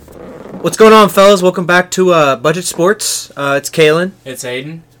What's going on, fellas? Welcome back to Budget Sports. It's Kahlen. It's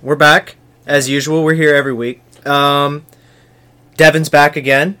Hadyn. We're back. As usual, we're here every week. Devin's back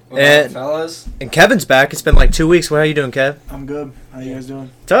again. What's up, fellas? And Kevin's back. It's been like 2 weeks. How are you doing, Kev? I'm good. How you guys doing?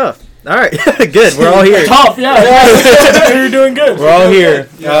 Tough. All right. Good. We're all here. Tough, yeah. You're doing good. We're all here.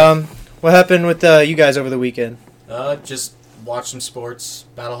 Yeah. What happened with you guys over the weekend? Just watch some sports.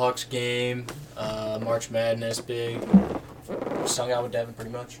 Battlehawks game. March Madness big. Just hung out with Devin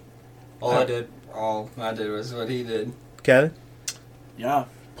pretty much. All I did was what he did. Kevin? Yeah,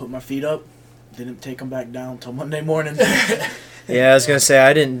 put my feet up. Didn't take them back down until Monday morning. Yeah, I was going to say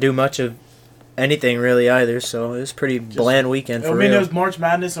I didn't do much of anything really either, so it was a pretty bland weekend for real. It was March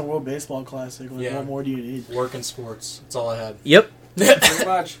Madness and World Baseball Classic. What more do you need? Work and sports. That's all I had. Yep. Pretty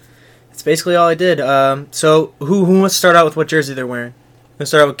much. That's basically all I did. So who wants to start out with what jersey they're wearing? We'll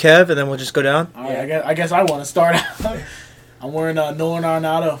start out with Kev, and then we'll just go down? All right, I guess I want to start out. I'm wearing Nolan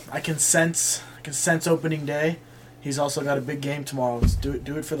Arenado. I can sense opening day. He's also got a big game tomorrow. Let's do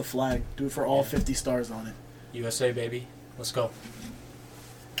it for the flag. Do it for all 50 stars on it. USA, baby. Let's go.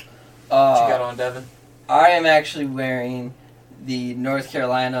 What you got on, Devin? I am actually wearing the North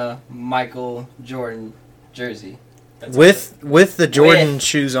Carolina Michael Jordan jersey. With the Jordan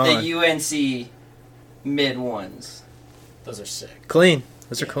shoes on. The UNC mid ones. Those are sick. Clean.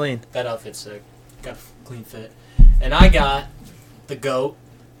 Those are clean. That outfit's sick. Got a clean fit. And I got the GOAT,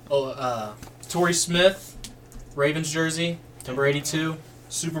 Torrey Smith, Ravens jersey, number 82,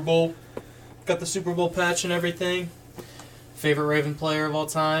 Super Bowl. Got the Super Bowl patch and everything. Favorite Raven player of all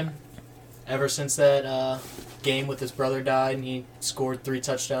time. Ever since that game with his brother died and he scored 3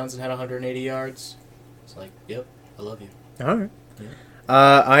 touchdowns and had 180 yards. It's like, yep, I love you. All right. Yeah.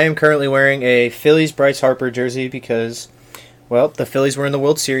 I am currently wearing a Phillies Bryce Harper jersey because, well, the Phillies were in the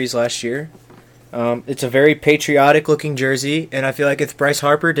World Series last year. It's a very patriotic-looking jersey, and I feel like if Bryce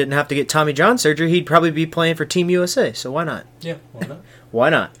Harper didn't have to get Tommy John surgery, he'd probably be playing for Team USA, so why not? Yeah, why not? Why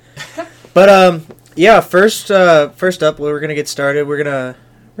not? But, yeah, first up, we're going to get started. We're gonna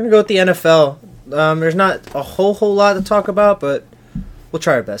go with the NFL. There's not a whole lot to talk about, but we'll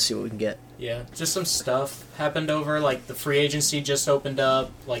try our best, see what we can get. Yeah, just some stuff happened over, like the free agency just opened up,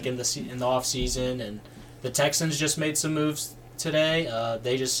 like in the off season, and the Texans just made some moves today.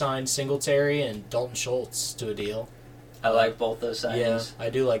 They just signed Singletary and Dalton Schultz to a deal. I like both those signings. Yeah,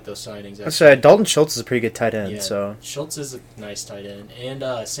 I do like those signings. That's right. Dalton Schultz is a pretty good tight end. Yeah, So Schultz is a nice tight end,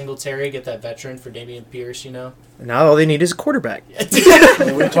 and Singletary get that veteran for Damian Pierce. now all they need is a quarterback. We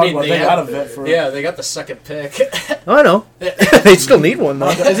talked about they got a vet for. Yeah, they got the second pick. Oh, I know. They still need one though.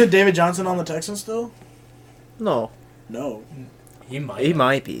 Is it David Johnson on the Texans still? No, He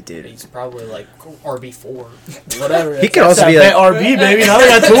might be, dude. He's probably like RB4. Whatever. He could also be like like RB, baby. Now they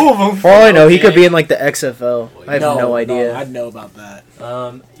got 2 of them. For all I know, he could be in like the XFL. I have no idea. I'd know about that.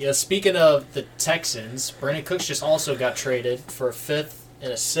 Yeah. Speaking of the Texans, Brandon Cooks just also got traded for a 5th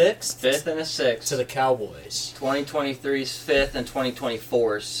and a 6th. 5th and a 6th. To the Cowboys. 2023's 5th and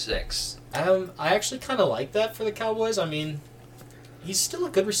 2024's 6th. I actually kind of like that for the Cowboys. I mean, he's still a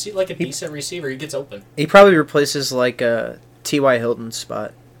good receiver, like a decent receiver. He gets open. He probably replaces like T.Y. Hilton's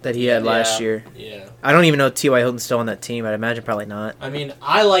spot that he had last year. Yeah. I don't even know if T.Y. Hilton's still on that team. I'd imagine probably not. I mean,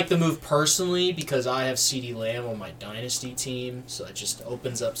 I like the move personally because I have CeeDee Lamb on my Dynasty team, so it just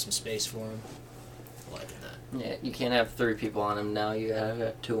opens up some space for him. I like that. Yeah, you can't have 3 people on him now. You gotta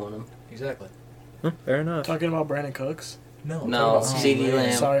have 2 on him. Exactly. Fair enough. Talking about Brandon Cooks. No, CeeDee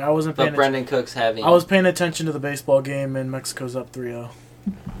Lamb. Sorry, I wasn't paying But Brandon Cooks having. I was paying attention to the baseball game, and Mexico's up 3-0.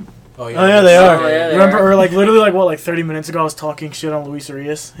 Oh yeah, they are. Oh, yeah, they Remember, are. or like literally, like 30 minutes ago, I was talking shit on Luis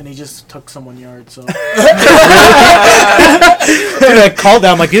Arias, and he just took someone yard. So I called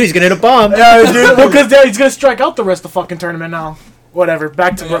down, I'm like, dude, he's gonna hit a bomb. yeah, dude. Well, because he's gonna strike out the rest of the fucking tournament now. Whatever.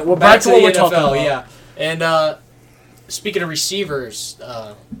 Back to what we're talking about. Yeah, and speaking of receivers,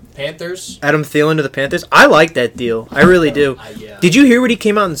 Panthers. Adam Thielen to the Panthers. I like that deal. I really do. Yeah. Did you hear what he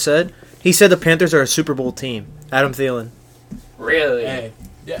came out and said? He said the Panthers are a Super Bowl team. Adam Thielen. Really? Hey,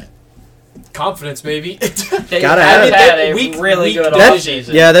 yeah. Confidence, baby. They Gotta have have had a weak really good division.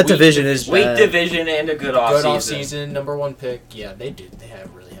 offseason. Yeah, that Weak division is Weak bad. division and a good offseason. Good offseason, number 1 pick. Yeah, they do. They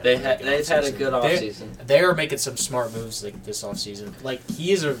have really had. They've had a good offseason. They're making some smart moves like this offseason. Like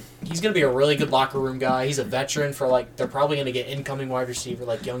he's gonna be a really good locker room guy. He's a veteran for like they're probably gonna get incoming wide receiver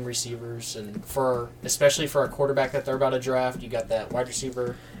like young receivers and especially for a quarterback that they're about to draft, you got that wide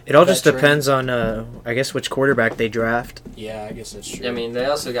receiver. It all just veteran. depends on, I guess, which quarterback they draft. Yeah, I guess that's true. I mean, they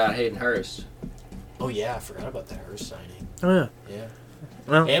also got Hayden Hurst. Oh yeah, I forgot about that Hurst signing. Oh yeah. Yeah.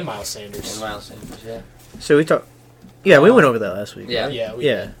 Well, And Miles Sanders. Yeah. so we talked. Yeah, we went over that last week. Yeah. Yeah.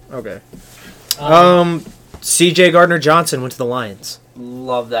 Yeah. Okay. C.J. Gardner-Johnson went to the Lions.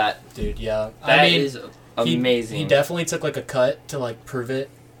 Love that. Dude, yeah. That is He- amazing. He definitely took like a cut to like prove it,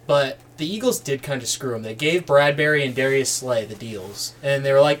 but the Eagles did kind of screw him. They gave Bradbury and Darius Slay the deals, and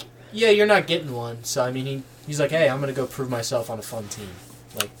they were like, "Yeah, you're not getting one." So I mean, he's like, "Hey, I'm gonna go prove myself on a fun team."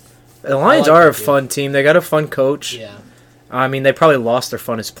 Like, The Lions I like are a that, dude. fun team. They got a fun coach. yeah, I mean, they probably lost their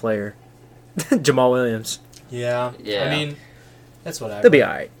funnest player, Jamal Williams. yeah. Yeah. I mean, that's whatever. They'll be all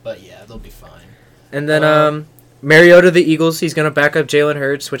right. But yeah, they'll be fine. And then Mariota, the Eagles, he's going to back up Jalen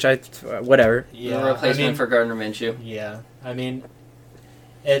Hurts, which whatever. Yeah, The replacement I mean, for Gardner Minshew. Yeah, I mean,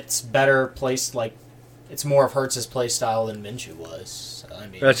 it's better placed. Like, it's more of Hurts' play style than Minshew was. I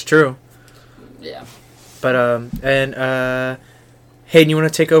mean, That's true. Yeah. But, Hayden, you want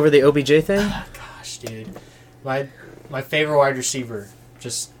to take over the OBJ thing? gosh, dude, my favorite wide receiver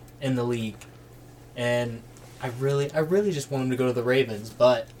just in the league, and I really just want him to go to the Ravens.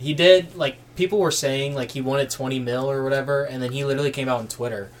 But he did, like, people were saying like he wanted 20 mil or whatever, and then he literally came out on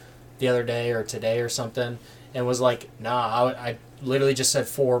Twitter the other day or today or something and was like, "Nah, I literally just said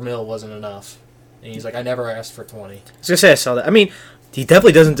 4 mil wasn't enough," and he's like, "I never asked for 20." I was going to say I saw that. I mean, he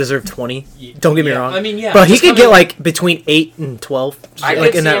definitely doesn't deserve 20. Don't get me Yeah, wrong. I mean, yeah, But he just could coming- get, like, between 8 and 12. I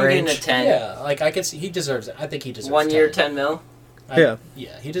like, could in see that him range. getting a 10. Yeah, like I could see he deserves it. I think he deserves 1 year, 10. 10 mil. Yeah.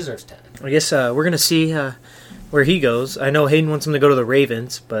 Yeah, he deserves 10. I guess we're going to see where he goes. I know Hayden wants him to go to the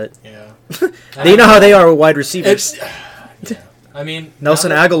Ravens, but Yeah. you know how they are with wide receivers. Yeah. I mean, Nelson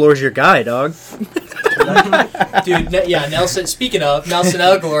now Aguilar's your guy, dog. that- dude. Yeah, Nelson. Speaking of Nelson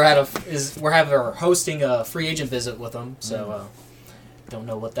Aguilar, we're hosting a free agent visit with him. So don't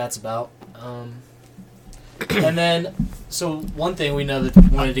know what that's about. And then, so one thing we know that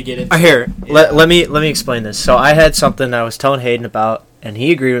we wanted to get into. Here, Yeah. let me explain this. So I had something I was telling Hayden about, and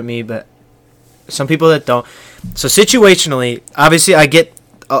he agreed with me, but some people that don't. So situationally, obviously, I get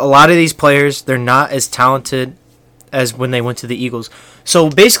a lot of these players. They're not as talented as when they went to the Eagles. So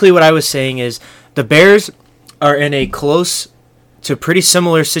basically, what I was saying is the Bears are in a close to pretty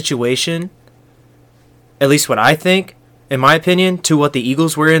similar situation. At least what I think, in my opinion, to what the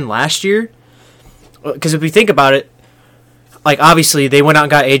Eagles were in last year. Because if we think about it, like, obviously, they went out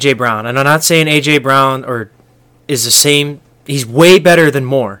and got A.J. Brown. And I'm not saying A.J. Brown is the same. He's way better than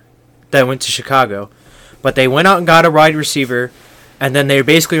Moore that went to Chicago. But they went out and got a wide receiver, and then they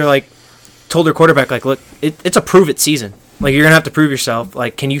basically were like, told their quarterback, like, look, it's a prove-it season. Like, you're going to have to prove yourself.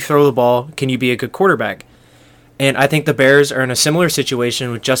 Like, can you throw the ball? Can you be a good quarterback? And I think the Bears are in a similar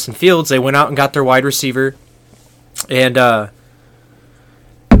situation with Justin Fields. They went out and got their wide receiver, and I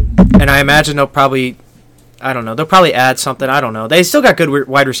imagine they'll probably add something. I don't know. They still got good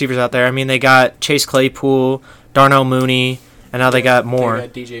wide receivers out there. I mean, they got Chase Claypool, Darnell Mooney, and now they got Moore. They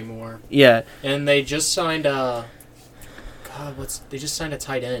got DJ Moore. Yeah. And they just signed they just signed a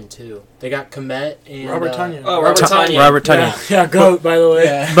tight end too. They got Komet and Robert Tonyan. Oh, Robert Tonyan. Robert Tonyan. Yeah, goat, by the way.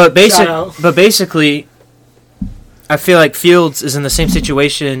 Yeah. But Shout out. basically, I feel like Fields is in the same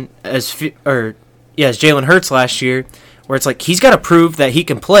situation as Jalen Hurts last year, where it's like he's got to prove that he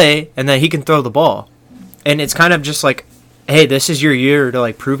can play and that he can throw the ball, and it's kind of just like, hey, this is your year to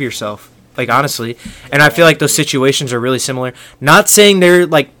like prove yourself, like honestly. And I feel like those situations are really similar. Not saying they're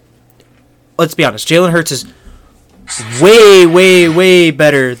like, let's be honest, Jalen Hurts is way, way, way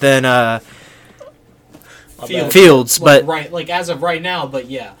better than Fields, Like, but right, like as of right now, but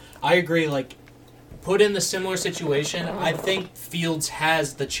yeah, I agree. Like, put in the similar situation, I think Fields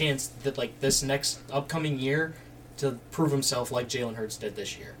has the chance that like this next upcoming year to prove himself like Jalen Hurts did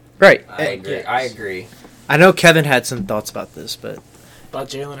this year. right. I agree. Yes. I agree. I know Kevin had some thoughts about this, but About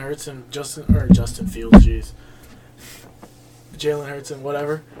Jalen Hurts and Justin Fields, jeez. Jalen Hurts and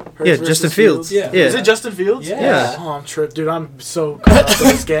whatever. Hurts yeah, versus Justin Fields. Yeah. Yeah. Is it Justin Fields? Yeah. Oh, I'm tripped, dude. I'm so caught up in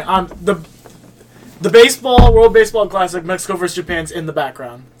this game. The baseball, World Baseball Classic, Mexico versus Japan's in the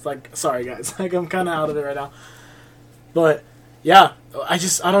background. It's like, sorry guys, like I'm kind of out of it right now. But yeah, I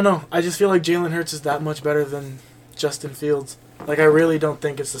don't know. I just feel like Jalen Hurts is that much better than Justin Fields. Like I really don't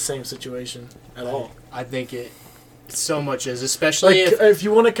think it's the same situation at all. I think it so much is, especially Like if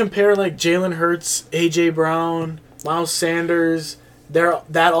you want to compare like Jalen Hurts, AJ Brown, Miles Sanders, that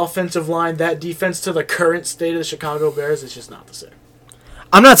offensive line, that defense to the current state of the Chicago Bears, it's just not the same.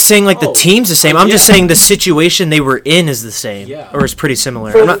 I'm not saying like the Oh, team's the same. I'm just yeah. saying the situation they were in is the same, Yeah. or is pretty similar.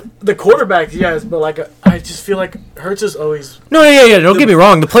 For I'm not, the quarterback, yes, but like I just feel like Hurts is always no, yeah. Don't get me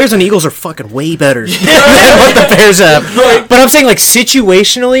wrong. The players on the Eagles are fucking way better than what the Bears have. But I'm saying like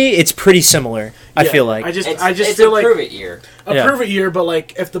situationally, it's pretty similar. I yeah, feel like. I just It's feel a like prove it year. a Yeah. prove it year, but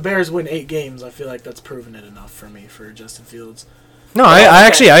like if the Bears win 8 games, I feel like that's proven it enough for me for Justin Fields. No, I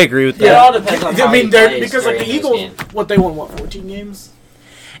actually I agree with It all that. depends on I how mean, he they're plays because like the during those Eagles, games. what they won, 14 games?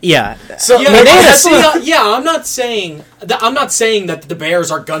 Yeah. So Yeah, they had I'm not saying that the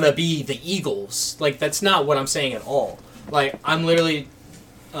Bears are gonna be the Eagles. Like, that's not what I'm saying at all. Like, I'm literally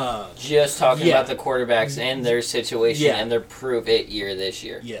just talking yeah. about the quarterbacks and their situation Yeah. and their prove it year this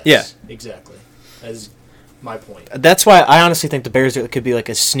year. yes, Yeah. exactly. That's my point. That's why I honestly think the Bears could be like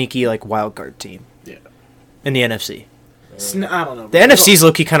a sneaky like wild card team. Yeah. In the NFC. I don't know. The NFC's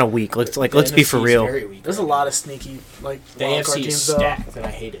low key kind of weak. Let's be for NFC 's real. very weak There's a right lot of sneaky like now. The wild card AFC teams is though. stacked, and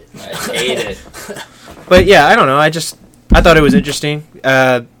I hate it. I hate it. But yeah, I don't know. I thought it was interesting.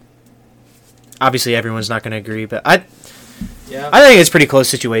 Obviously, everyone's not going to agree, but I think it's pretty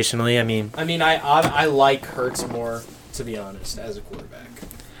close situationally. I mean, I like Hurts more, to be honest, as a quarterback.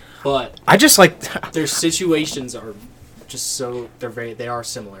 But I just like their situations are just so they are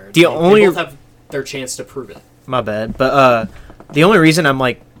similar. The They only- both have their chance to prove it. my bad, but the only reason I'm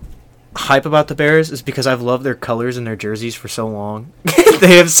like hype about the Bears is because I've loved their colors and their jerseys for so long.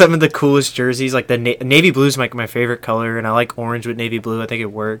 They have some of the coolest jerseys. Like the navy blue is my favorite color, and I like orange with navy blue. I think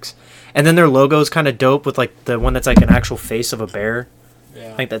it works. And then their logo is kind of dope with like the one that's like an actual face of a bear.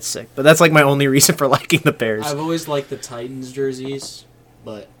 Yeah. I think that's sick. But that's like my only reason for liking the Bears. I've always liked the Titans jerseys,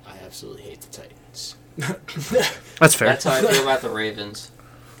 but I absolutely hate the Titans. That's fair. That's how I feel about the Ravens.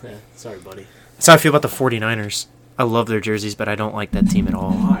 Yeah, sorry, buddy. That's how I feel about the 49ers. I love their jerseys, but I don't like that team at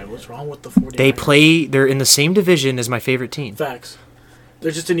all. Why? What's wrong with the 49ers? They're in the same division as my favorite team. Facts.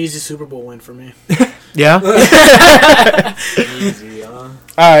 They're just an easy Super Bowl win for me. Yeah? Easy, huh?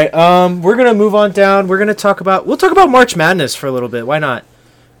 Alright, we're gonna move on down. We'll talk about March Madness for a little bit. Why not?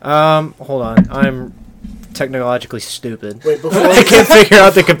 Hold on. I'm technologically stupid. Wait, before I can't figure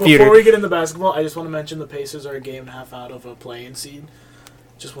out the computer. Before we get into basketball, I just want to mention the Pacers are a game and a half out of a play-in seed.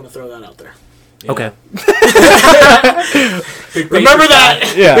 Just want to throw that out there. Yeah. Okay. Big Remember Pacers that?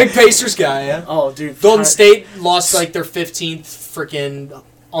 guy. Yeah. Big Pacers guy, yeah. Oh, dude. Golden State lost like their 15th freaking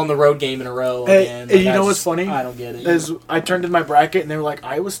on the road game in a row Hey, again. hey, Like, you know I what's just- funny? I don't get it. Is I turned in my bracket and they were like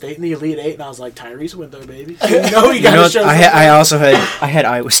Iowa State in the Elite Eight, and I was like, Tyrese went there, baby. So you know you You know gotta what? show. I also had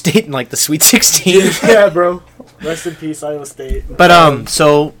Iowa State in like the Sweet 16. something. Yeah, bro. Rest in peace, Iowa State. But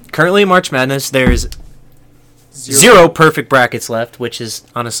so currently in March Madness, there's zero perfect brackets left, which is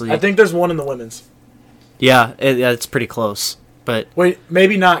honestly I think there's one in the women's. yeah, it's pretty close. But Wait,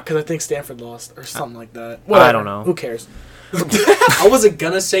 maybe not because I think Stanford lost or something like that. I Whatever. don't know. Who cares? I wasn't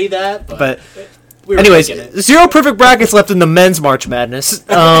gonna say that, but we were anyways, thinking it. zero perfect brackets left in the men's March Madness.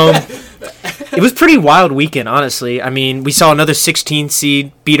 It was pretty wild weekend, honestly. I mean, we saw another 16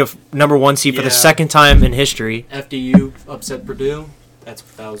 seed beat a number 1 seed for the Yeah. second time in history. FDU upset Purdue. That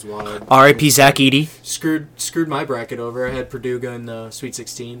was wild. R.I.P. Zach Edey. Screwed my bracket over. I had Purdue going the Sweet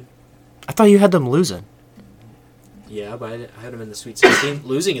 16. I thought you had them losing. Yeah, but I had them in the Sweet 16,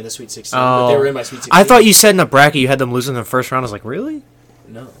 losing in the Sweet 16. Oh. But they were in my Sweet 16. I thought you said in the bracket you had them losing in the first round. I was like, really?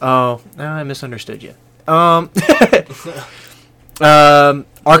 No. Oh, no, I misunderstood you.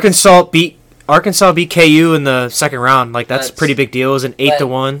 Arkansas beat KU in the second round. Like that's a pretty big deal. It was an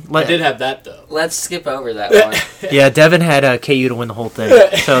 8-1. I did have that though. Let's skip over that one. Yeah, Devin had KU to win the whole thing,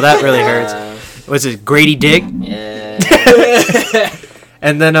 so that really hurts. Was it Grady Dick? Yeah.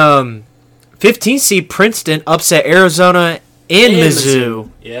 And then 15 seed Princeton upset Arizona and Mizzou,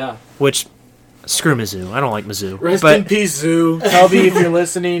 Yeah. which screw Mizzou. I don't like Mizzou. Rest but in peace, Zoo. Toby, if you're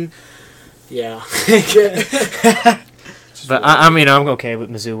listening. Yeah. but I mean I'm okay with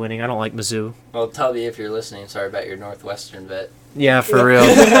Mizzou winning. I don't like Mizzou. Well, Tubby, if you're listening, sorry about your Northwestern bet. Yeah, for real.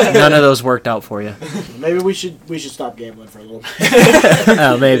 None of those worked out for you. Maybe we should stop gambling for a little bit.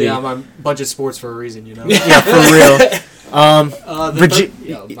 Oh, maybe. Yeah, I'm on budget sports for a reason, you know. Yeah, for real.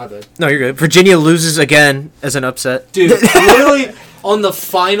 Yeah, my bad. No, you're good. Virginia loses again as an upset. Dude, literally on the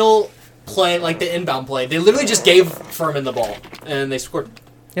final play, like the inbound play, they literally just gave Furman the ball and they scored.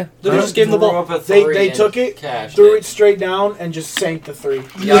 Yeah. Literally just gave him the ball. They took it, Cashed threw it straight down, and just sank the three.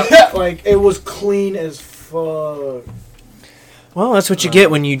 Yep. Like, it was clean as fuck. Well, that's what you get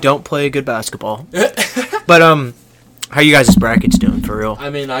when you don't play good basketball. But how you guys' brackets doing for real? I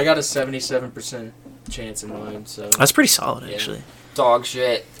mean, I got a 77% chance in mine, so. That's pretty solid, Yeah. actually. Dog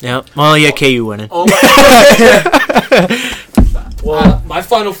shit. Yeah. Well, yeah, KU winning. Oh Well, my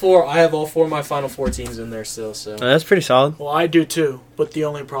Final Four, I have all four of my Final Four teams in there still, so. That's pretty solid. well, I do too. But the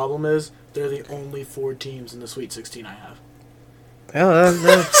only problem is they're the only 4 teams in the Sweet 16 I have. Yeah,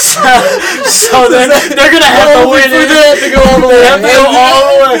 So they're gonna have to win it. to go all the They have to go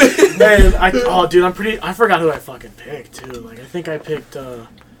all the way. Man, dude, I forgot who I fucking picked too. Like, I think I picked. I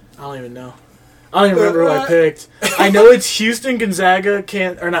don't even know. I don't even remember who I picked. I know it's Houston, Gonzaga,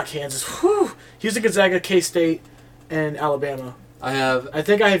 not Kansas. Whew. Houston, Gonzaga, K-State, and Alabama. I have I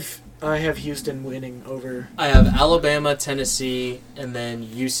think I have I have Houston winning over. I have Alabama, Tennessee, and then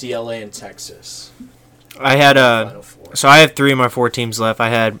UCLA and Texas. I had Final four. so I have 3 of my 4 teams left. I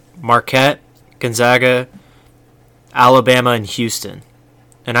had Marquette, Gonzaga, Alabama, and Houston,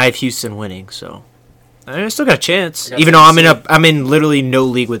 and I have Houston winning. So I still got a chance, I got even though Tennessee. I'm in literally no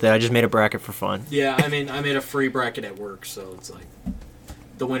league with it. I just made a bracket for fun. Yeah, I mean, I made a free bracket at work, so it's like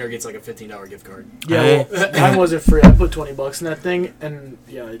the winner gets like a $15 gift card. Yeah, well, mine wasn't free. I put $20 in that thing, and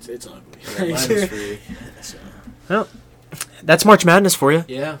yeah, it's ugly. Yeah, mine was free. So, That's March Madness for you.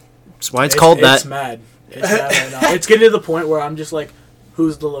 yeah. That's why it's called that. It's mad. It's mad right now. It's getting to the point where I'm just like,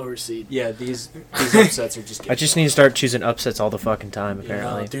 who's the lower seed? Yeah, these upsets are just. I just need to start choosing upsets all the fucking time.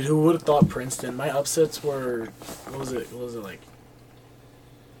 Apparently, Dude, who would have thought Princeton? My upsets were what was it like?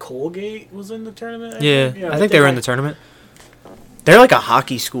 Colgate was in the tournament. I think they were in the tournament. They're like a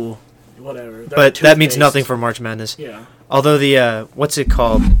hockey school, Whatever, but that means toothpaste. nothing for March Madness. Yeah, Although the what's it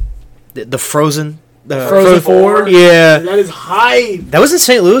called? The Frozen. The Frozen Four. Yeah, that is hype. that was in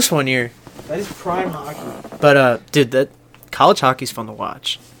St. Louis one year. That is prime hockey. But dude, that college hockey's fun to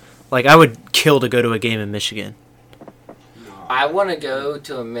watch. Like I would kill to go to a game in Michigan. I want to go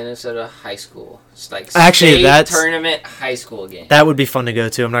to a Minnesota high school. It's like Actually, state that's- tournament high school game. That would be fun to go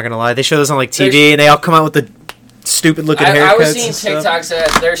to. I'm not gonna lie. They show this on like TV, and they all come out with the stupid looking haircuts. I was seeing and stuff. TikToks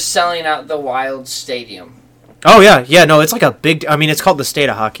that they're selling out the Wild Stadium. Oh yeah. No, it's like a big. I mean, it's called the state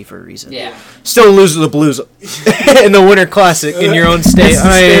of hockey for a reason. Yeah. Still lose to the Blues in the Winter Classic in your own state. It's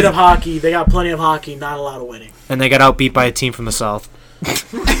the state of hockey. They got plenty of hockey. Not a lot of winning. And they got outbeat by a team from the South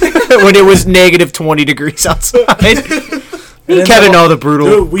when it was negative 20 degrees outside. Me and Kevin know the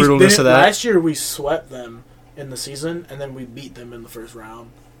brutalness of that. Last year we swept them in the season, and then we beat them in the first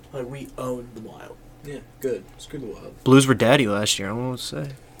round. Like we owned the Wild. Yeah, good. Screw the Wild. Blues were daddy last year. I don't know what to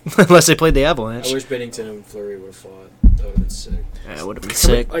say. Unless they played the Avalanche. I wish Bennington and Fleury would have fought. That would have been sick. Yeah, it would have been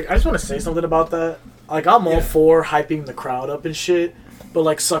sick. Like I just want to say something about that. Like I'm all Yeah. for hyping the crowd up and shit, but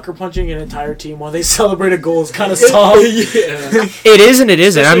like sucker punching an entire team while they celebrate a goal is kind of soft. yeah. It is and it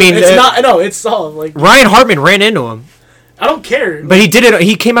isn't. I mean, it's not. No, it's soft. Like Ryan Hartman ran into him, I don't care. but he did it.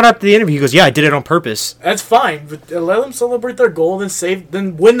 He came out after the interview. He goes, "Yeah, I did it on purpose." That's fine, but let them celebrate their goal,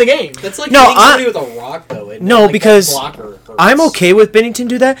 then win the game. That's like No, hitting somebody with a rock, though. It, No, like, because that blocker hurts. I'm okay with Bennington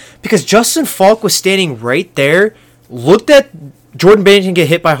do that because Justin Falk was standing right there, looked at Jordan Bennington get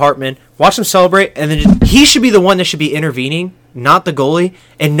hit by Hartman, watched him celebrate, and then he should be the one that should be intervening, not the goalie,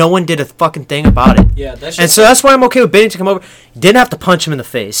 and no one did a fucking thing about it. Yeah, that's And so that's why I'm okay with Bennington come over. Didn't have to punch him in the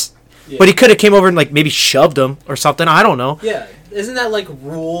face, Yeah. but he could have came over and like maybe shoved him or something. I don't know. Yeah, isn't that like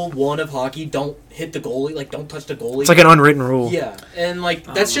rule 1 of hockey? Don't hit the goalie. Like, don't touch the goalie. It's like an unwritten rule. Yeah, and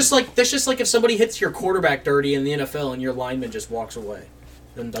like that's just like if somebody hits your quarterback dirty in the NFL and your lineman just walks away,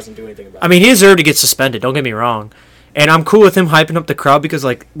 then doesn't do anything about it. I mean, he deserved to get suspended. Don't get me wrong. And I'm cool with him hyping up the crowd because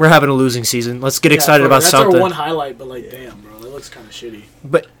like we're having a losing season. Let's get excited about that's something. our one highlight, but like, damn, bro, that looks kind of shitty.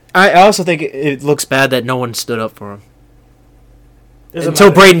 But I also think it looks bad that no one stood up for him. Doesn't Until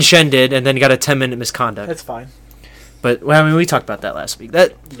matter. Braden Shen did, and then got a 10-minute misconduct. That's fine. But well, I mean, we talked about that last week.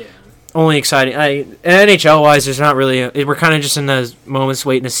 That yeah, only exciting. NHL wise, there's not really. We're kind of just in those moments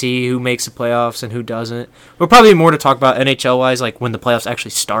waiting to see who makes the playoffs and who doesn't. We're probably more to talk about NHL wise, like when the playoffs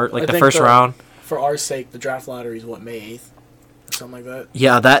actually start, like I the think first round. For our sake, the draft lottery is what, May 8th, or something like that.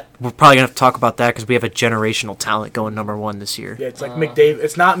 Yeah, that we're probably gonna have to talk about that because we have a generational talent going number 1 this year. Yeah, it's like McDavid.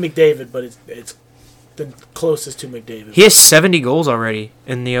 It's not McDavid, but it's the closest to McDavid. He has 70 goals already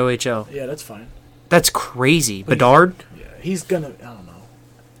in the OHL. Yeah, that's fine. That's crazy. But Bedard. Yeah, he's gonna. I don't know.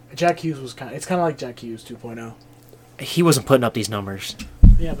 Jack Hughes was kind. It's kind of like Jack Hughes 2.0. He wasn't putting up these numbers.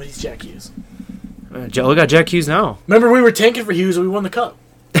 Yeah, but he's Jack Hughes. Look at Jack Hughes now. Remember, we were tanking for Hughes and we won the cup.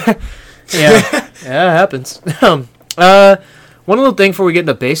 Yeah, yeah, it happens. One little thing before we get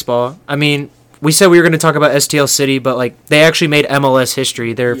into baseball. I mean, we said we were going to talk about STL City, but like they actually made MLS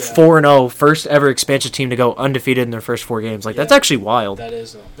history. They're 4-0, first ever expansion team to go undefeated in their first 4 games. Like that's actually wild.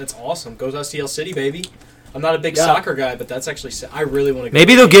 that's awesome. Goes STL City, baby. I'm not a big soccer guy, but that's actually I really want to go.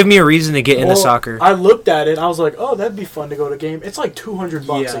 Maybe they'll give me a reason to get into soccer. I looked at it. I was like, oh, that'd be fun to go to a game. It's like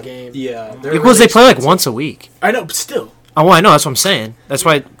 $200 a game. Yeah, Because they play like once a week. I know, but still. Oh, well, I know. That's what I'm saying. That's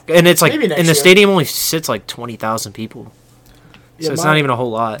why, and it's like Maybe next in the year. stadium only sits like 20,000 people, so Yeah, it's not even a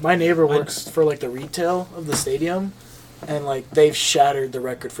whole lot. My neighbor works for like the retail of the stadium, and like they've shattered the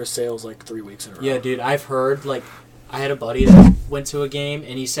record for sales like 3 weeks in a row. Yeah, dude, I've heard like I had a buddy that went to a game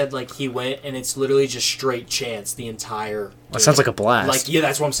and he said like he went and it's literally just straight chants the entire. That sounds like a blast. Like yeah,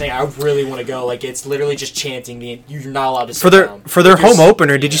 that's what I'm saying. I really want to go. Like it's literally just chanting. You're not allowed to sit for their down. for their Like, you're home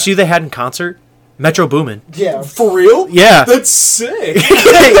opener, did you see who they had in concert? Metro Boomin. Yeah. For real? Yeah. That's sick.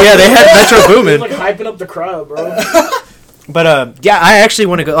 Yeah, they had Metro They're Boomin. like hyping up the crowd, bro. But yeah, I actually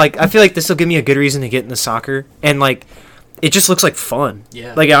want to go. Like, I feel like this will give me a good reason to get into soccer, and like, it just looks like fun.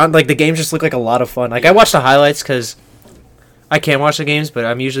 Yeah. Like the games just look like a lot of fun. Like I watch the highlights because I can watch the games, but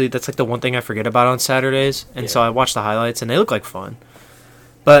that's like the one thing I forget about on Saturdays, and so I watch the highlights, and they look like fun.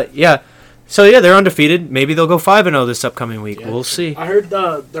 But yeah, so yeah, they're undefeated. Maybe they'll go 5-0 this upcoming week. Yeah. We'll see. I heard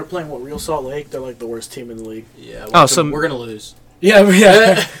they're playing Real Salt Lake. They're like the worst team in the league. Yeah. We're gonna lose. Yeah.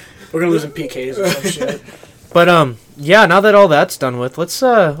 We're gonna lose in PKs or some shit. But yeah, now that all that's done with, let's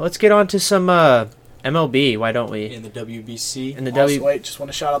get on to some MLB. Why don't we? In the WBC. In the Also, wait, just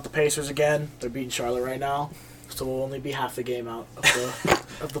want to shout out the Pacers again. They're beating Charlotte right now, so we'll only be half the game out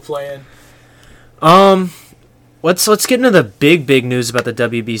of the play-in. Let's get into the big news about the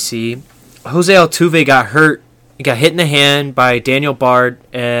WBC. Jose Altuve got hurt. He got hit in the hand by Daniel Bard,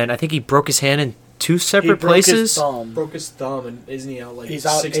 and I think he broke his hand in two separate places. Broke his thumb, and isn't he out like He's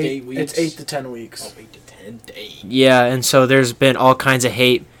out 6 to 8 weeks? It's 8 to 10 weeks. Oh, 8 to 10 days. Yeah, and so there's been all kinds of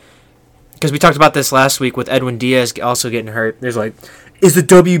hate. Because we talked about this last week with Edwin Diaz also getting hurt. There's like, is the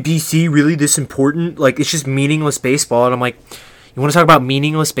WBC really this important? Like, it's just meaningless baseball. And I'm like, you want to talk about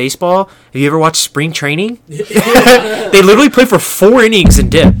meaningless baseball? Have you ever watched spring training? They literally play for 4 innings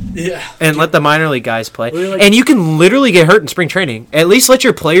and dip. Yeah. And let the minor league guys play. Really, like- And you can literally get hurt in spring training. At least let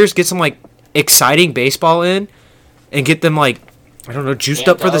your players get some, like, exciting baseball in. And get them, like, I don't know, juiced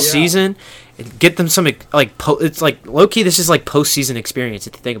up for the season. And get them some, like, it's like, low-key, this is like postseason experience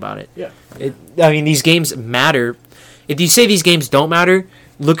if you think about it. Yeah. I mean, these games matter. If you say these games don't matter,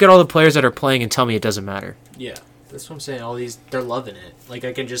 look at all the players that are playing and tell me it doesn't matter. Yeah. That's what I'm saying. All these, they're loving it. Like,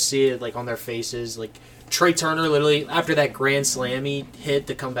 I can just see it, like, on their faces. Like, Trey Turner, literally, after that grand slam he hit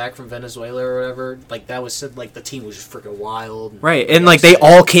to come back from Venezuela or whatever, like, that was, like, the team was just freaking wild. Right, and, like, they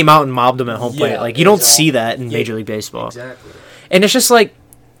all came out and mobbed them at home plate. Yeah, Like, you don't see that in Major League Baseball. Exactly. And it's just, like,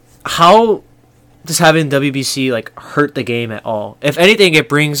 how does having WBC, like, hurt the game at all? If anything, it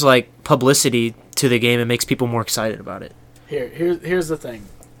brings, like, publicity to the game and makes people more excited about it. Here's the thing.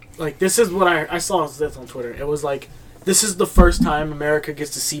 Like, this is what I saw this on Twitter. It was like, this is the first time America gets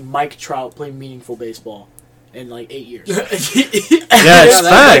to see Mike Trout play meaningful baseball in like 8 years. Yeah, it's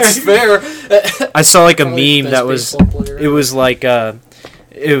facts. That's fair. I saw, like, a Probably meme best that was, baseball player it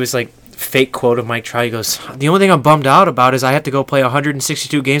was like, fake quote of Mike Trout. He goes, the only thing I'm bummed out about is I have to go play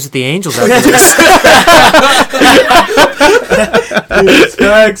 162 games with the Angels after this. Dude,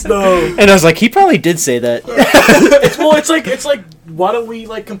 facts though. And I was like, he probably did say that. It's like why don't we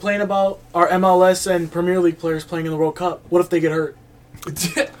like complain about our MLS and Premier League players playing in the World Cup? What if they get hurt?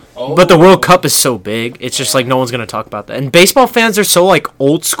 But the World Cup is so big, it's just like no one's gonna talk about that. And baseball fans are so like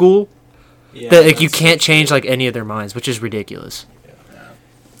old school that like you can't change like any of their minds, which is ridiculous.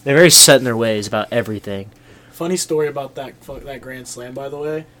 They're very set in their ways about everything. Funny story about that Grand Slam, by the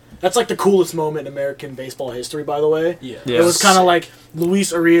way. That's like the coolest moment in American baseball history, by the way. Yeah. It was kind of like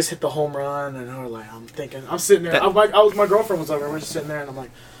Luis Arias hit the home run, and I'm sitting there. My girlfriend was over. We're just sitting there, and I'm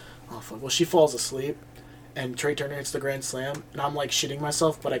like, oh fuck. Well, she falls asleep, and Trey Turner hits the Grand Slam, and I'm like shitting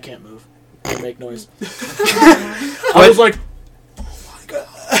myself, but I can't move. I can't make noise. I was like,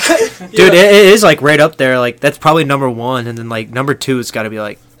 dude, it is like right up there. Like that's probably number 1, and then like number 2 it's got to be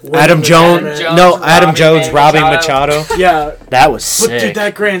like Adam Jones. Adam Jones robbing Machado. Yeah, that was sick. But dude,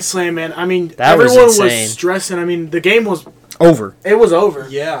 that Grand Slam, man. I mean, that everyone was stressing. I mean, the game was over. It was over.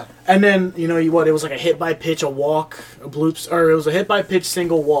 Yeah. And then it was like a hit by pitch, a walk, a bloops, or it was a hit by pitch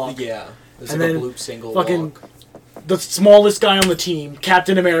single walk. Yeah. It was and like then a bloop single fucking walk. The smallest guy on the team,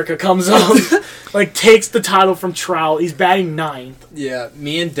 Captain America, comes up, like takes the title from Trout. He's batting 9th. Yeah,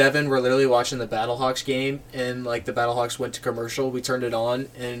 me and Devin were literally watching the Battlehawks game, and like the Battlehawks went to commercial. We turned it on,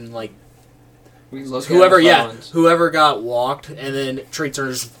 and like whoever got walked, and then Trey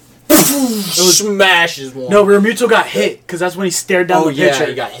Turner just smashes one. No, Realmuto got hit because that's when he stared down the pitcher.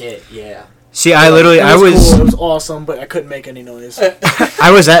 He got hit. Yeah. See, I was cool. It was awesome, but I couldn't make any noise.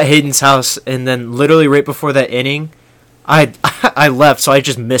 I was at Hayden's house, and then literally right before that inning, I left, so I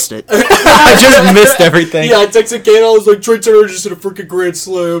just missed it. I just missed everything. Yeah, I texted Kane. I was like, Trey Turner just hit a freaking grand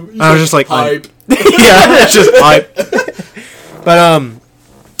slam. I was just like, hype. Yeah, it's just hype. But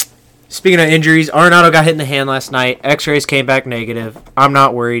speaking of injuries, Arenado got hit in the hand last night. X-rays came back negative. I'm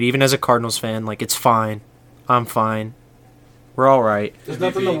not worried, even as a Cardinals fan. Like it's fine. I'm fine. We're all right. There's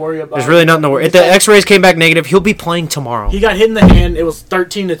nothing to worry about. There's really nothing to worry. If the X-rays came back negative, he'll be playing tomorrow. He got hit in the hand. It was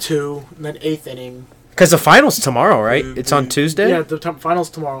 13-2, and then 8th inning. Because the finals tomorrow, right? It's on Tuesday? Yeah, the finals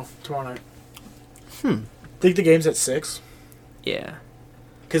tomorrow night. Think the game's at 6? Yeah.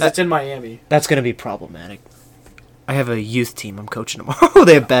 Because it's in Miami. That's going to be problematic. I have a youth team I'm coaching tomorrow.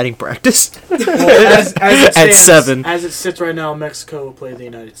 They have batting practice Well, as it at stands, 7. As it sits right now, Mexico will play the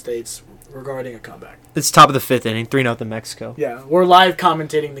United States regarding a comeback. It's top of the 5th inning, 3-0 Mexico. Yeah, we're live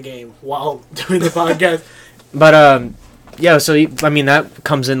commentating the game while doing the podcast. But yeah. So that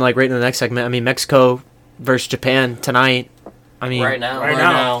comes in like right in the next segment. I mean, Mexico versus Japan tonight. I mean, Right now.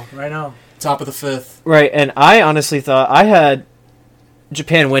 Right now. Top of the 5th. right. And I honestly thought I had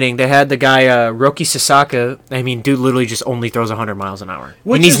Japan winning. They had the guy Roki Sasaka. I mean, dude literally just only throws 100 miles an hour.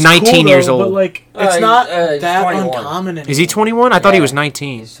 Which he's is 19 cool, years though, old. But like, Uh, it's he's- not he's that 21. uncommon anymore. Is he 21? I thought he Yeah. was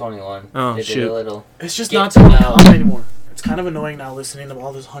 19. He's 21. Oh, They did shoot. a little. It's just Get not so out. uncommon anymore. It's kind of annoying now listening to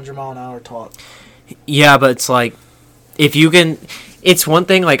all this 100-mile-an-hour talk. Yeah, but it's like, if you can, it's one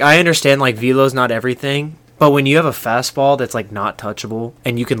thing, like, I understand, like, velo's not everything, but when you have a fastball that's, like, not touchable,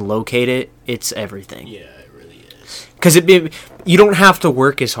 and you can locate it, it's everything. Yeah, it really is. Because you don't have to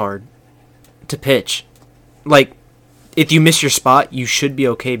work as hard to pitch. Like, if you miss your spot, you should be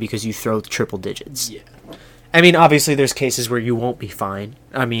okay because you throw triple digits. Yeah. I mean, obviously, there's cases where you won't be fine.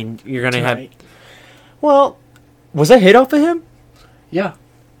 I mean, you're going to have... Tonight. Well, was that hit off of him? Yeah.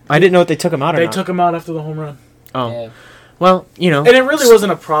 I didn't know if they took him out or They not. took him out after the home run. Oh. Yeah. Well, you know. And it really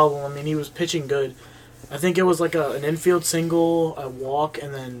wasn't a problem. I mean, he was pitching good. I think it was like an infield single, a walk,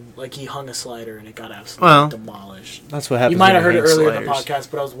 and then like he hung a slider and it got absolutely Well, demolished. That's what happens. You might when have heard it hang earlier in the sliders.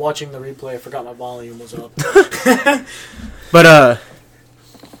 podcast, but I was watching the replay. I forgot my volume was up. But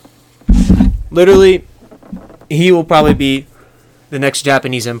literally, he will probably be the next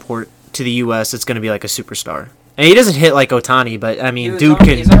Japanese import to the U.S. That's going to be like a superstar. And he doesn't hit like Otani, but I mean, dude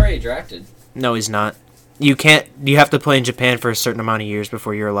can. He's already drafted. No, he's not. You can't. You have to play in Japan for a certain amount of years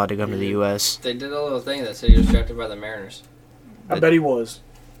before you're allowed to come to the U.S. They did a little thing that said he was drafted by the Mariners. I bet he was.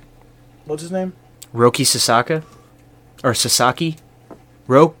 What's his name? Roki Sasaka, or Sasaki,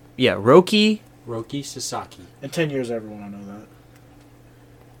 Roki. Roki Sasaki. In 10 years, everyone will know that.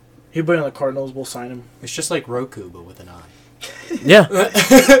 He'll be on the Cardinals. We'll sign him. It's just like Roku, but with an eye. Yeah,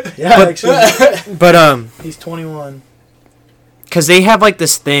 Yeah, But- actually. but He's 21. because they have like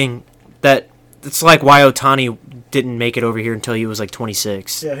this thing that it's like why Otani didn't make it over here until he was like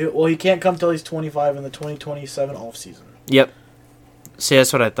 26. Yeah, he can't come till he's 25 in the 2027 offseason. Yep. See,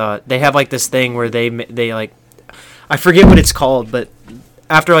 that's what I thought. They have like this thing where they like, I forget what it's called, but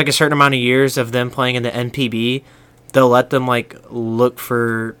after like a certain amount of years of them playing in the NPB, they'll let them like look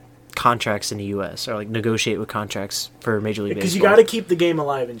for contracts in the U.S. or like negotiate with contracts for Major League Because Baseball. you got to keep the game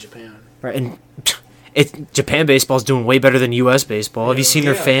alive in Japan. Right, and Japan baseball's doing way better than U.S. baseball. Have you seen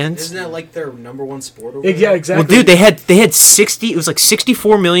their fans? Isn't that like their number one sport over Yeah, there? exactly. Well, dude, they had 60. It was like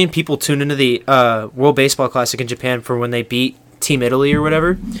 64 million people tuned into the World Baseball Classic in Japan for when they beat Team Italy or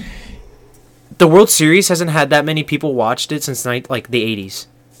whatever. The World Series hasn't had that many people watched it since like the 80s.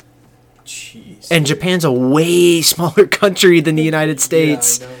 Jeez. And Japan's a way smaller country than the United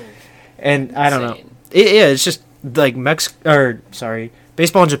States. Yeah, I know. And I don't know. Insane. Yeah, it's just like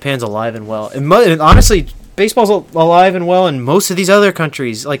baseball in Japan's alive and well. And honestly, baseball's alive and well in most of these other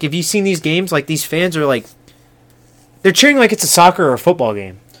countries. Like, if you've seen these games, like, these fans are like, they're cheering like it's a soccer or a football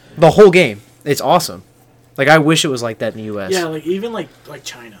game. The whole game. It's awesome. Like, I wish it was like that in the U.S. Yeah, like even like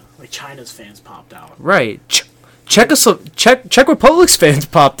China. Like China's fans popped out. Right. Czech Republic's fans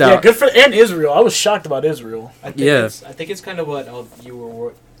popped out. Yeah, good for and Israel. I was shocked about Israel. I think Yeah. I think it's kind of what you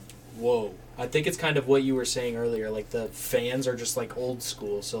were. Whoa. I think it's kind of what you were saying earlier. Like the fans are just like old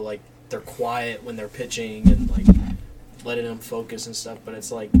school, so like they're quiet when they're pitching and like letting them focus and stuff. But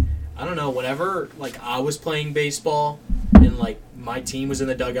it's like I don't know. Whenever like I was playing baseball and like my team was in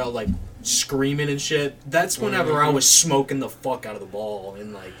the dugout like screaming and shit, that's whenever I was smoking the fuck out of the ball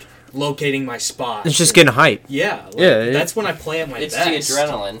and like locating my spot. It's just getting hype. Yeah. Like, Yeah, that's when I play at my It's best. the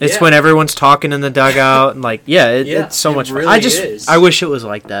adrenaline. It's Yeah. when everyone's talking in the dugout and like, yeah, Yeah, it's so it much fun. really I just, is. I wish it was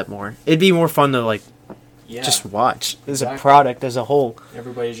like that more. It'd be more fun to like Yeah. just watch as a Exactly. product as a whole.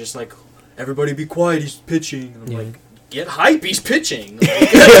 Everybody's just like, everybody be quiet, he's pitching. And I'm Yeah. like, get hype, he's pitching.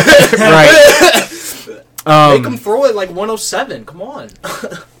 Like, Right. make him throw it like 107. Come on.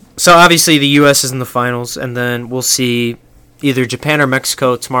 So obviously the U.S. is in the finals, and then we'll see either Japan or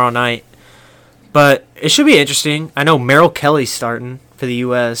Mexico tomorrow night. But it should be interesting. I know Merrill Kelly's starting for the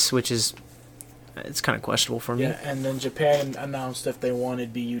U.S., which is it's kind of questionable for me. Yeah, and then Japan announced if they won,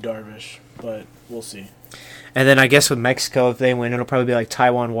 it'd be Yu Darvish, but we'll see. And then I guess with Mexico, if they win, it'll probably be like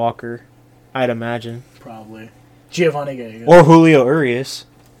Taiwan Walker, I'd imagine, Probably. Giovanni Gallegos. or Julio Urias.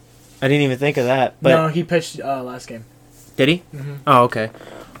 I didn't even think of that, but No, he pitched last game. did he? Mm-hmm. Oh, okay.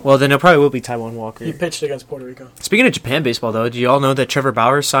 Well, then it probably will be Taiwan Walker. He pitched against Puerto Rico. Speaking of Japan baseball, though, do you all know that Trevor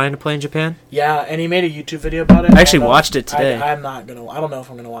Bauer signed to play in Japan? Yeah, and he made a YouTube video about it. I actually don't know- watched it today. I'm not gonna. I don't know if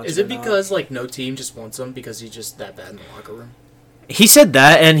I'm gonna watch it. Is it or not. because like no team just wants him because he's just that bad in the locker room? He said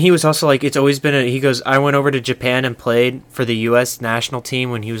that, and he was also like, it's always been he goes, I went over to Japan and played for the U.S. national team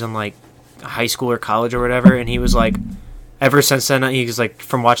when he was in like high school or college or whatever, and he was like, ever since then, he was like,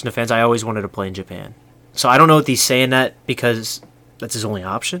 from watching the fans, I always wanted to play in Japan. So I don't know if he's saying that because that's his only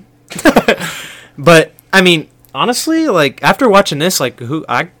option. But, I mean, honestly, like, after watching this, like,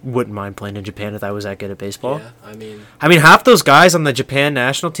 I wouldn't mind playing in Japan if I was that good at baseball. Yeah, I mean, half those guys on the Japan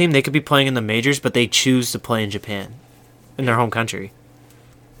national team, they could be playing in the majors, but they choose to play in Japan, in their home country.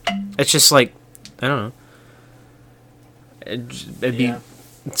 It's just like, I don't know. It'd be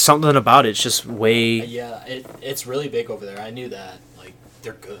something about it. It's just way. Yeah, it's really big over there. I knew that. Like,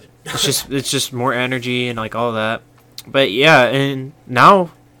 they're good. it's just more energy and like all that. But yeah, and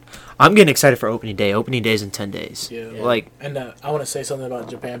now I'm getting excited for opening day. Opening day's in 10 days. Yeah. Like, and I want to say something about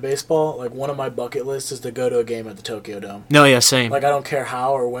Japan baseball. Like, one of my bucket lists is to go to a game at the Tokyo Dome. no, yeah, same. Like, I don't care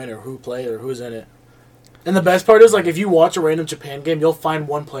how or when or who played or who's in it. And the best part is, like, if you watch a random Japan game, you'll find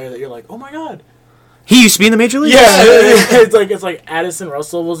one player that you're like, oh my god. He used to be in the major leagues. Yeah, it's like Addison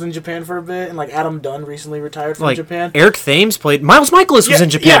Russell was in Japan for a bit, and like Adam Dunn recently retired from like Japan. Eric Thames played. Miles Michaelis was in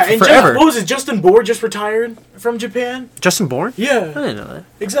Japan for forever. What was it? Justin Bohr just retired from Japan. Justin Bourne? I Yeah, didn't know that.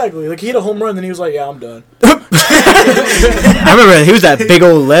 exactly. Like, he hit a home run, then he was like, "Yeah, I'm done." I remember that. He was that big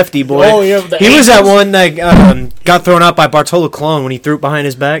old lefty boy. Oh yeah, the He was that ankles. one that got thrown out by Bartolo Colon when he threw it behind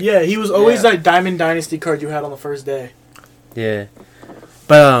his back. Yeah, he was always that Diamond Dynasty card you had on the first day. Yeah.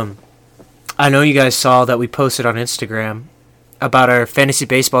 But I know you guys saw that we posted on Instagram about our fantasy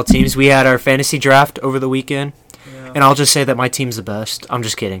baseball teams. We had our fantasy draft over the weekend. Yeah. And I'll just say that my team's the best. I'm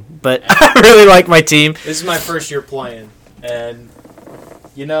just kidding. But I really like my team. This is my first year playing, and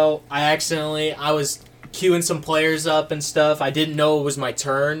I was queuing some players up and stuff. I didn't know it was my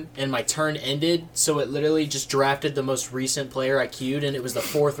turn, and my turn ended, so it literally just drafted the most recent player I queued, and it was the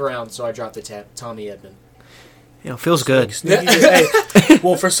 4th round, so I dropped the Tommy Edman. Feels good. Hey,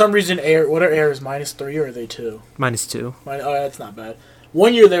 well, for some reason, what are errors? -3 or are they 2? -2. Oh, that's not bad.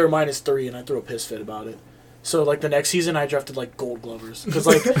 One year they were -3, and I threw a piss fit about it. So, like, the next season, I drafted, like, gold glovers. Because,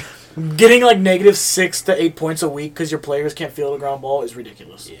 like, getting, like, -6 to 8 points a week because your players can't field a ground ball is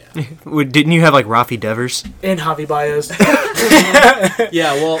ridiculous. Yeah. Didn't you have like Rafi Devers? And Javi Baez.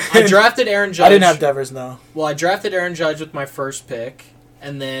 Yeah, well, I drafted Aaron Judge. I didn't have Devers, no. Well, I drafted Aaron Judge with my first pick,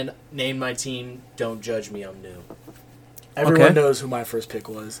 and then named my team Don't Judge Me, I'm New. Everyone Okay. knows who my first pick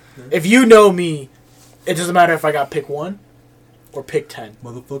was. If you know me, it doesn't matter if I got pick 1 or pick 10.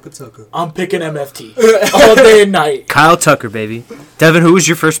 Motherfucker Tucker. I'm picking MFT all day and night. Kyle Tucker, baby. Devin, who was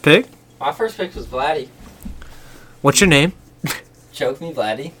your first pick? My first pick was Vladdy. What's your name? Choke me,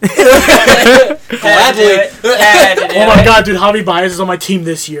 Vladdy. Gladly. Oh my god, dude, Javi Baez is on my team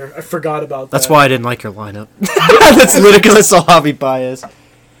this year. I forgot about that. That's why I didn't like your lineup. That's literally because I saw Javi Baez.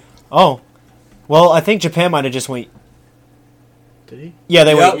 Oh. Well, I think Japan might have just went... Did he? Yeah,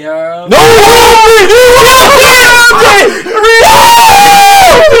 they Yep. went... Yo. No!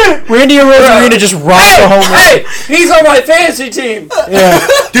 Randy Arozarena just rocked the home run. He's on my fantasy team. Yeah.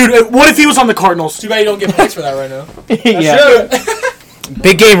 Dude, what if he was on the Cardinals? Too bad you don't get points for that right now. Yeah.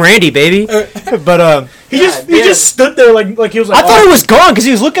 Big game Randy, baby. But He just stood there like he was like. I thought it was gone because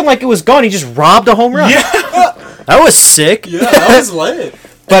he was looking like it was gone. He just robbed a home run. Yeah. That was sick. Yeah, that was lit.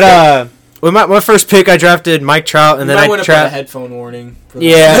 But with my first pick, I drafted Mike Trout, and then I I would have put a drafted. headphone warning. For that.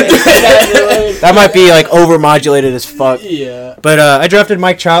 Yeah, that might be like overmodulated as fuck. Yeah. But I drafted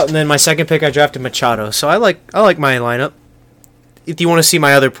Mike Trout, and then my second pick, I drafted Machado. So I like my lineup. If you want to see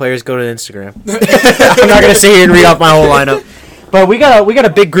my other players, go to Instagram. I'm not gonna sit here and read off my whole lineup. But we got a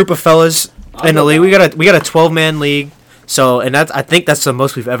big group of fellas in the league. We got a 12-man league. So I think that's the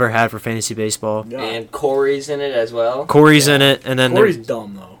most we've ever had for fantasy baseball. And Corey's in it as well. Corey's in it, and then Corey's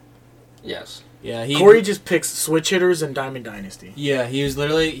dumb though. Yes. Yeah. Corey just picks switch hitters and Diamond Dynasty. Yeah, he was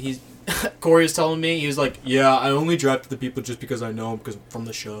literally Corey was telling me, he was like, yeah, I only drafted the people just because I know them because from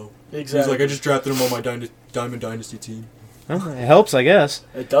the show. Exactly. He's like, I just drafted them on my Diamond Dynasty team. Well, it helps, I guess.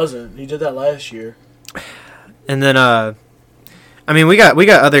 It doesn't. He did that last year. And then I mean, we got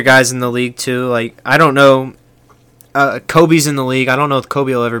other guys in the league too. Like, I don't know. Kobe's in the league. I don't know if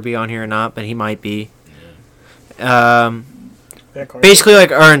Kobe will ever be on here or not, but he might be. Basically,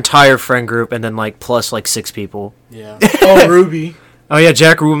 like, our entire friend group, and then, like, plus, like, 6 people. Yeah. Oh, Ruby. Oh, yeah,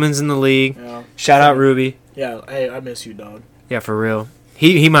 Jack Ruben's in the league. Yeah. Shout out, Ruby. Yeah. Hey, I miss you, dog. Yeah, for real.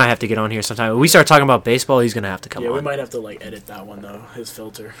 He might have to get on here sometime. When we start talking about baseball, he's going to have to come Yeah, on. we might have to like edit that one though. His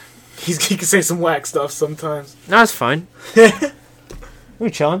filter. He can say some whack stuff sometimes. No, it's fine. We're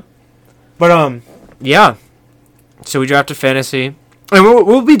chilling. But, yeah. So we drafted fantasy. And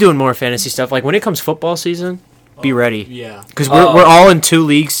we'll be doing more fantasy stuff. Like, when it comes football season, be ready. Yeah. Because we're all in 2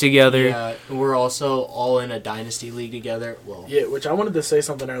 leagues together. Yeah, we're also all in a dynasty league together. Well, Yeah, which I wanted to say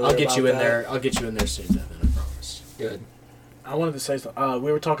something earlier. I'll get about you in that. there. I'll get you in there soon, Devin. I promise. Good. I wanted to say something. We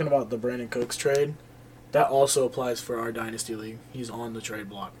were talking about the Brandon Cooks trade. That also applies for our Dynasty League. He's on the trade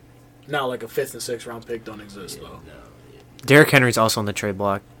block. Now, like a 5th and 6th round pick don't exist, though. No. Derrick Henry's also on the trade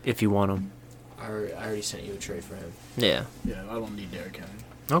block if you want him. I already sent you a trade for him. Yeah. Yeah, I don't need Derrick Henry.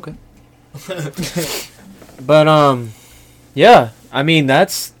 Okay. But yeah. I mean,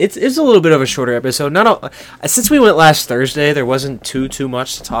 it's a little bit of a shorter episode. Since we went last Thursday, there wasn't too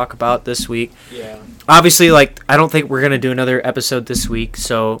much to talk about this week. Yeah. Obviously, like, I don't think we're gonna do another episode this week,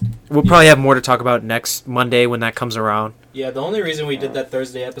 so we'll probably have more to talk about next Monday when that comes around. Yeah, the only reason we did that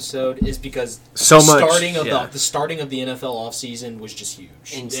Thursday episode is because the starting of the NFL offseason was just huge.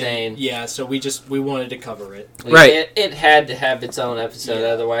 Insane. And, so we wanted to cover it. Right. It had to have its own episode,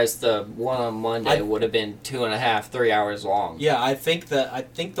 otherwise the one on Monday would have been 2.5, 3 hours long. Yeah, I think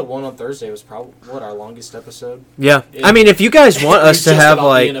the one on Thursday was probably our longest episode. Yeah. I mean, if you guys want us to have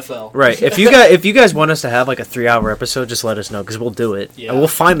like the NFL. right, if you guys want us to have like a 3-hour episode, just let us know because we'll do it. Yeah. And we'll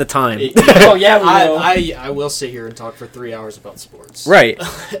find the time. Oh yeah, we will. I will sit here and talk for 3 hours about sports. Right.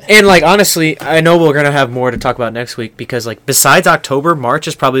 And like honestly, I know we're gonna have more to talk about next week because like besides October, March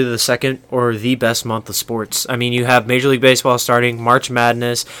is probably the second or the best month of sports. I mean, you have Major League Baseball starting, March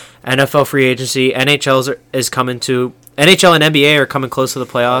Madness, NFL free agency, NHL is coming to NHL and NBA are coming close to the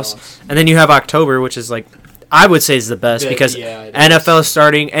playoffs, and then you have October, which is like I would say is the best because NFL is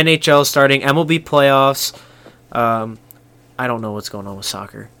starting, NHL is starting, MLB playoffs. I don't know what's going on with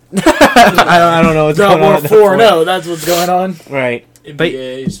soccer. I don't know what's going on. We're 4-0. That's what's going on. Right.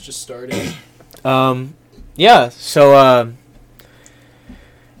 NBA is just starting. Yeah. So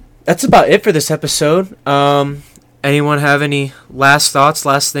that's about it for this episode. Anyone have any last thoughts,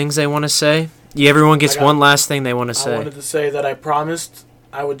 last things they want to say? Yeah, everyone gets one last thing they want to say. I wanted to say that I promised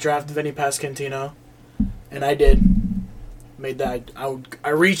I would draft Vinny Pasquantino, and I did. Made that. I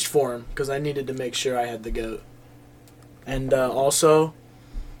reached for him because I needed to make sure I had the GOAT. And also,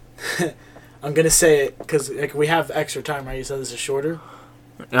 I'm gonna say it because like, we have extra time, right? You said this is shorter.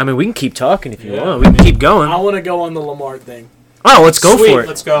 I mean, we can keep talking if you want. We can keep going. I want to go on the Lamar thing. Oh, let's go for it.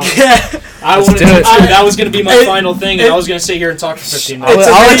 Let's go. Yeah. That was going to be my final thing, and I was going to sit here and talk for 15 minutes.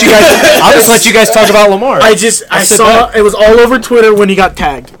 I'll just let you guys talk about Lamar. I saw it was all over Twitter when he got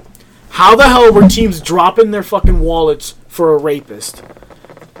tagged. How the hell were teams dropping their fucking wallets for a rapist?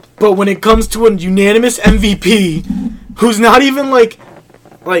 But when it comes to a unanimous MVP, who's not even like,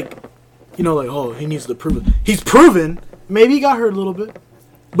 oh, he needs to prove it. He's proven. Maybe he got hurt a little bit,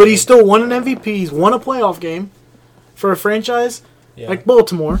 but he still won an MVP. He's won a playoff game for a franchise like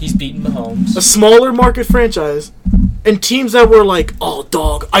Baltimore. He's beaten Mahomes. A smaller market franchise. And teams that were like, oh,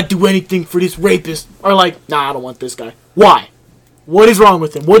 dog, I'd do anything for this rapist, are like, nah, I don't want this guy. Why? What is wrong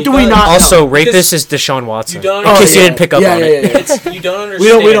with him? What do we not Also, know? rapist is Deshaun Watson. You don't in case you didn't pick up on it. You don't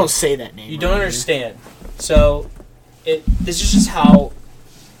understand. We don't say that name. You don't understand. So, this is just how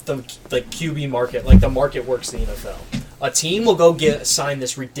the QB market, like the market works in the NFL. A team will go sign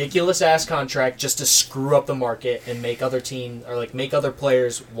this ridiculous ass contract just to screw up the market and make other make other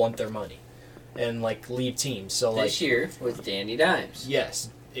players want their money, and like leave teams. So like this year with Danny Dimes.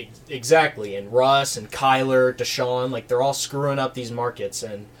 Yes, exactly. And Russ and Kyler, Deshaun, like they're all screwing up these markets.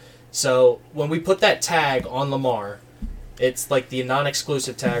 And so when we put that tag on Lamar, it's like the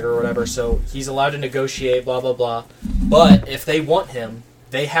non-exclusive tag or whatever. So he's allowed to negotiate, blah blah blah. But if they want him,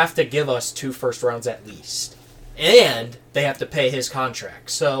 they have to give us 2 first rounds at least. And they have to pay his contract.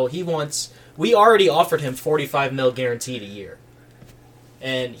 So we already offered him $45 million guaranteed a year.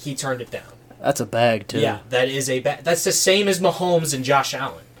 And he turned it down. That's a bag, too. Yeah, that is a bag. That's the same as Mahomes and Josh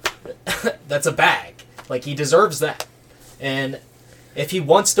Allen. That's a bag. Like, he deserves that. And if he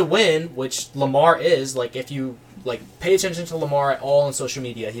wants to win, which Lamar is, like, if you pay attention to Lamar at all on social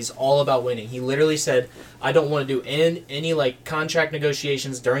media, he's all about winning. He literally said, I don't want to do any contract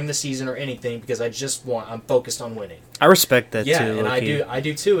negotiations during the season or anything because I'm focused on winning. I respect that too. Yeah, and I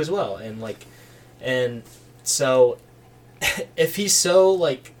do too as well. And so if he's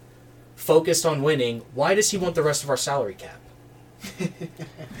so focused on winning, why does he want the rest of our salary cap?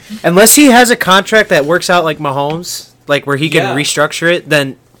 Unless he has a contract that works out like Mahomes, where he can restructure it,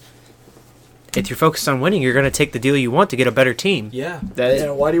 then if you're focused on winning, you're going to take the deal you want to get a better team. Yeah.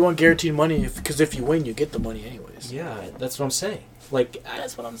 Why do you want guaranteed money? Because if you win, you get the money anyways. Yeah, that's what I'm saying.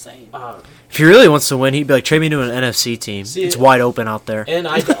 That's what I'm saying. If he really wants to win, he'd be like, trade me to an NFC team. It's wide open out there. And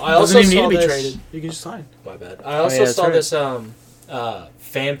I also doesn't even saw need to be this, traded. You can just sign. My bad. I also saw right. this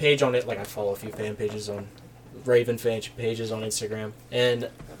fan page on it. I follow a few fan pages on Raven pages on Instagram, and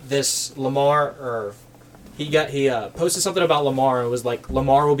this Lamar he posted something about Lamar and was like,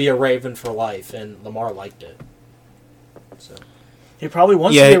 Lamar will be a Raven for life, and Lamar liked it. So he probably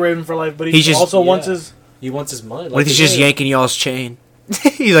wants to be a Raven for life, but he just also wants his He wants his money. What if he's just yanking y'all's chain?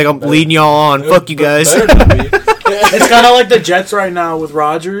 He's like, I'm leading y'all on. Fuck you guys. It's kind of like the Jets right now with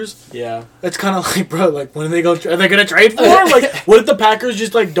Rodgers. Yeah. It's kind of like, bro, like, when are they gonna trade for him? Like, what if the Packers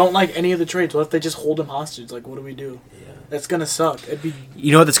just, like, don't like any of the trades? What if they just hold him hostage? Like, what do we do? Yeah. That's gonna suck. It'd be...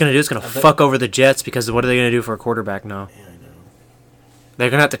 You know what that's going to do? It's going to fuck over the Jets because what are they going to do for a quarterback now? Yeah, I know. They're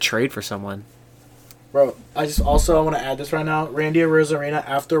going to have to trade for someone. Bro, I want to add this right now. Randy Arozarena,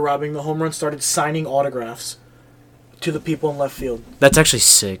 after robbing the home run, started signing autographs to the people in left field. That's actually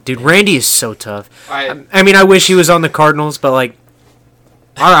sick. Dude, Randy is so tough. I I mean, I wish he was on the Cardinals, but, like,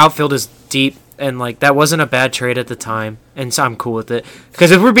 our outfield is deep, and, like, that wasn't a bad trade at the time, and so I'm cool with it.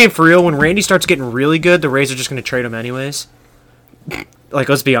 Because if we're being for real, when Randy starts getting really good, the Rays are just going to trade him anyways. Like,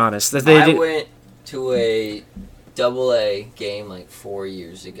 let's be honest. I went to a AA game like 4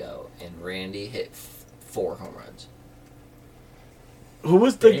 years ago, and Randy hit 4 home runs. Who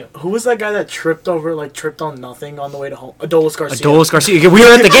was that guy that tripped on nothing on the way to home? Adolis Garcia. Adolis Garcia. We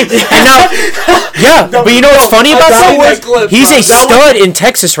were at the game. And now, but you know what's funny about that? He's a stud in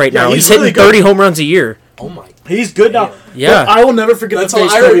Texas right now. He's hitting 30 home runs a year. Oh my. He's good now. Yeah. But I will never forget That's the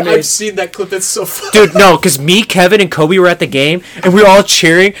face all Kobe made. I've seen that clip. That's so funny. Dude, no, because me, Kevin, and Kobe were at the game, and we were all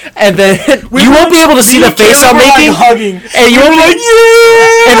cheering, and then you won't be able to see the face I'm making. Hugging. And you won't be like,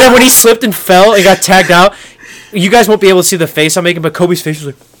 yeah! And then when he slipped and fell and got tagged out, you guys won't be able to see the face I'm making, but Kobe's face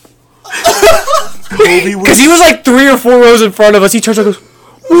was like... Because he was like 3 or 4 rows in front of us. He turns and goes,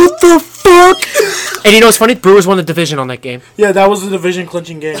 what the fuck? And you know what's funny? Brewers won the division on that game. Yeah, that was the division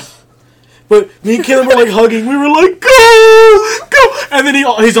clinching game. But me and Caleb were like hugging. We were like, go! Go! And then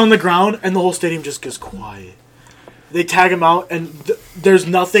he's on the ground, and the whole stadium just gets quiet. They tag him out, and there's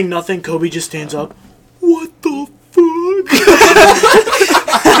nothing. Kobe just stands up. What the fuck?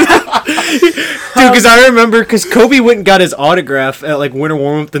 Dude, because I remember, because Kobe went and got his autograph at, like, winter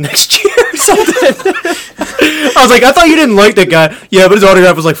warm-up the next year or something. I was like, I thought you didn't like that guy. Yeah, but his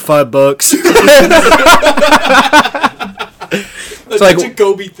autograph was like $5. That's like, such a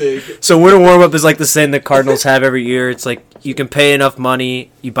Kobe thing. So winter warm-up is like the same that Cardinals have every year. It's like, you can pay enough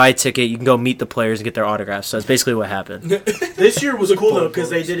money, you buy a ticket, you can go meet the players and get their autographs. So that's basically what happened. This year was cool, though, because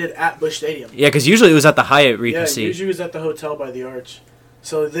they did it at Busch Stadium. Yeah, because usually it was at the Hyatt where you Yeah, can see. usually it was at the hotel by the Arch.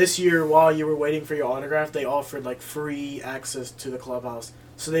 So this year, while you were waiting for your autograph, they offered like free access to the clubhouse.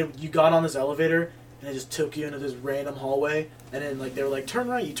 So you got on this elevator and it just took you into this random hallway, and then like they were like, turn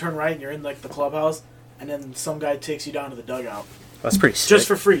right. You turn right and you're in like the clubhouse, and then some guy takes you down to the dugout. That's pretty sick. Just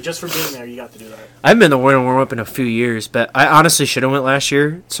for free, just for being there, you got to do that. I haven't been to winter warm-up in a few years, but I honestly should have went last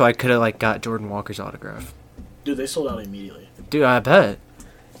year so I could have like got Jordan Walker's autograph. Dude, they sold out immediately. Dude, I bet.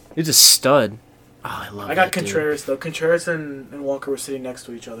 He's a stud. Oh, I love I got that dude. Contreras though. Contreras and Walker were sitting next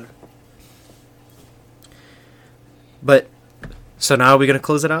to each other. But, so now are we going to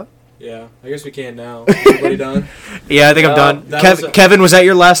close it out? Yeah, I guess we can now. Everybody done? Yeah, I think I'm done. that Kevin, was that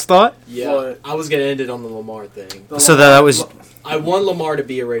your last thought? Yeah, What? I was gonna end it on the Lamar thing. So that was... I want Lamar to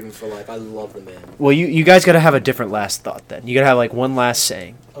be a Raven for life. I love the man. Well, you guys got to have a different last thought then. You got to have like one last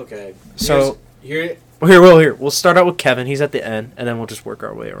saying. Okay. So... Here. We'll start out with Kevin. He's at the end, and then we'll just work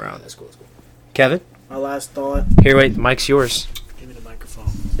our way around. That's cool. That's cool. Kevin? My last thought. Here, wait. The mic's yours. Give me the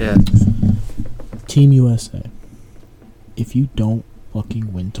microphone. Yeah. Team USA, if you don't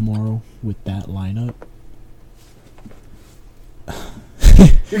fucking win tomorrow with that lineup,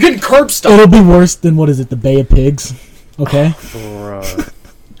 You're getting curb stomped. it'll be worse than, what is it, the Bay of Pigs? Okay? Bro.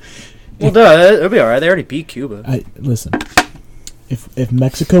 Well, duh. It'll be all right. They already beat Cuba. Listen, if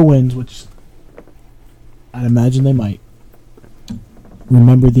Mexico wins, which I'd imagine they might,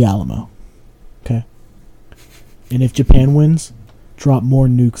 remember the Alamo. Okay? And if Japan wins, drop more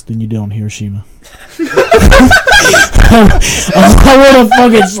nukes than you did on Hiroshima. I would have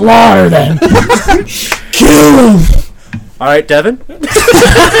fucking slaughtered them. Kill them. All right, Devin?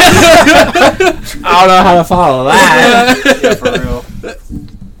 I don't know how to follow that. Yeah, for real.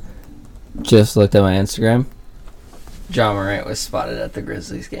 Just looked at my Instagram. John Morant was spotted at the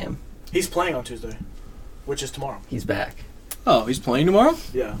Grizzlies game. He's playing on Tuesday, which is tomorrow. He's back. Oh, he's playing tomorrow?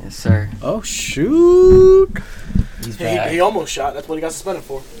 Yeah. Yes, sir. Oh, shoot. He's back. He almost shot. That's what he got suspended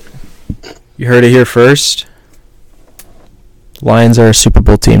for. You heard it here first. Lions are a Super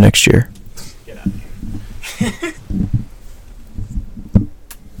Bowl team next year. Get out of here.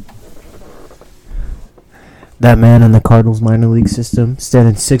 That man in the Cardinals minor league system,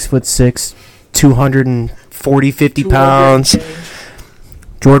 standing 6'6", 250 pounds.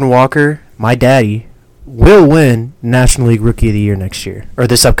 Jordan Walker, my daddy, will win National League Rookie of the Year next year. Or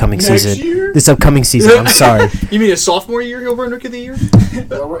this upcoming season. Year? This upcoming season, I'm sorry. You mean a sophomore year he'll win Rookie of the Year?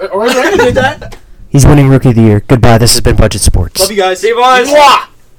 Or did that? He's winning Rookie of the Year. Goodbye, this has been Budget Sports. Love you guys. See you, boys.